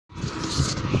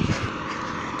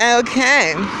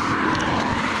Okay.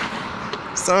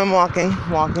 So I'm walking,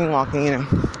 you know.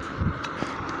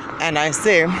 And I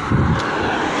see,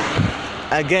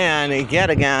 yet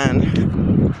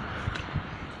again,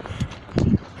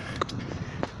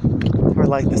 for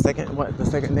like the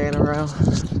second day in a row?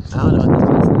 I don't know what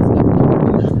this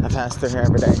is, but I pass through here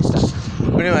every day. So.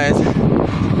 But anyways,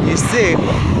 you see,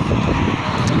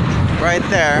 right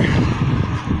there,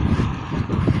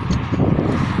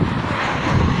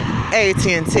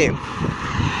 AT&T.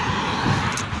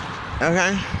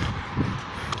 Okay?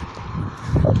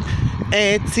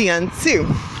 AT&T.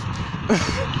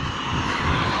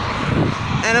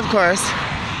 And of course,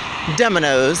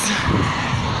 Domino's.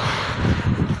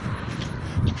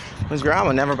 Which, girl, I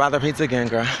would never buy their pizza again,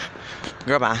 girl.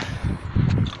 Girl, bye.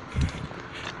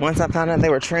 Once I found out they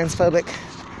were transphobic,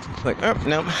 like, oh,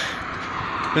 nope.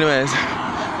 Anyways, you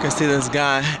can see this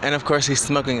guy, and of course he's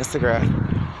smoking a cigarette.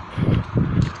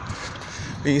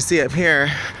 But you see up here,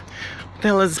 what the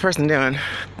hell is this person doing?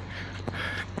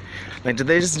 Like, did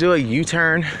they just do a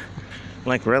U-turn?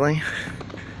 Like, really?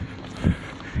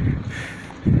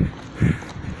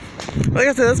 Like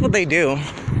I said, that's what they do.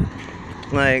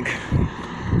 Like,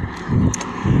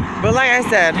 but like I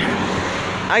said,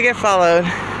 I get followed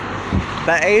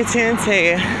by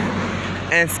AT&T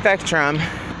and SPECTRUM,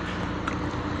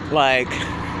 like,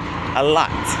 a lot.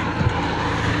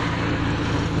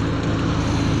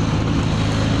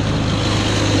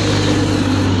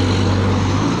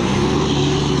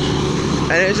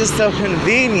 And it's just so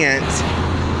convenient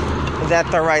that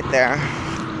they're right there.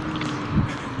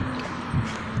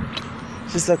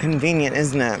 It's just so convenient,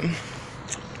 isn't it?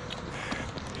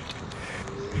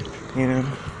 You know?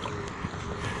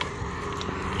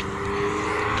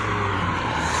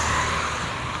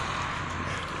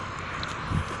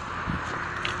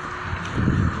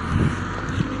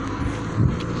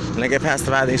 When I get past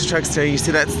by these trucks here, you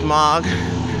see that smog?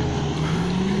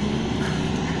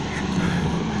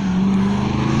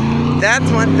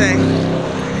 That's one thing.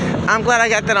 I'm glad I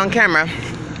got that on camera,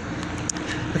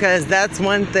 because that's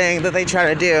one thing that they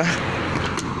try to do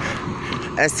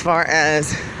as far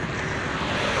as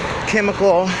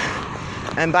chemical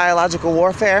and biological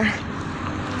warfare.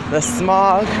 The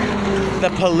smog,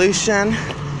 the pollution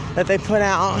that they put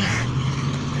out.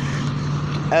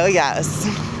 Oh yes.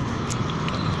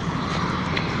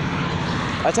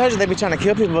 I told you they'd be trying to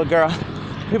kill people, but girl,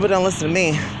 people don't listen to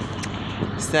me.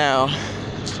 So,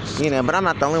 you know, but I'm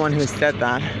not the only one who said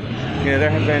that. You know,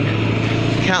 there have been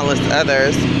countless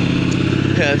others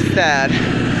who have said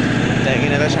that, you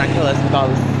know, they're trying to kill us with all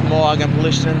the smog and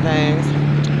pollution and things.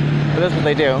 But that's what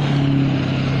they do.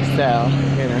 So,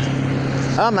 you know.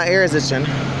 Oh, my ear is itching.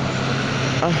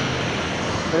 Oh,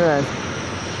 anyway.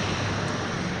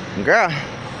 Girl,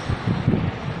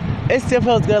 it still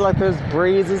feels good, like there's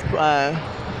breezes,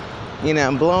 you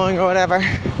know, blowing or whatever.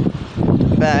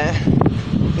 But,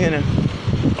 you know,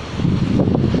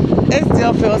 it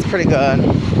still feels pretty good.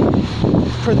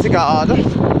 Pretty good.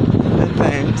 And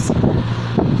things.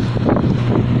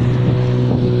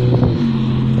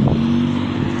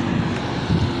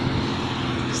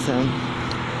 So.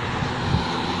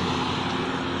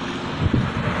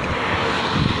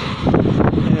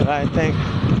 Anyway, I think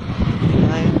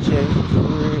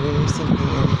something.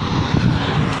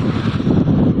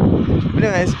 But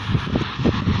anyways.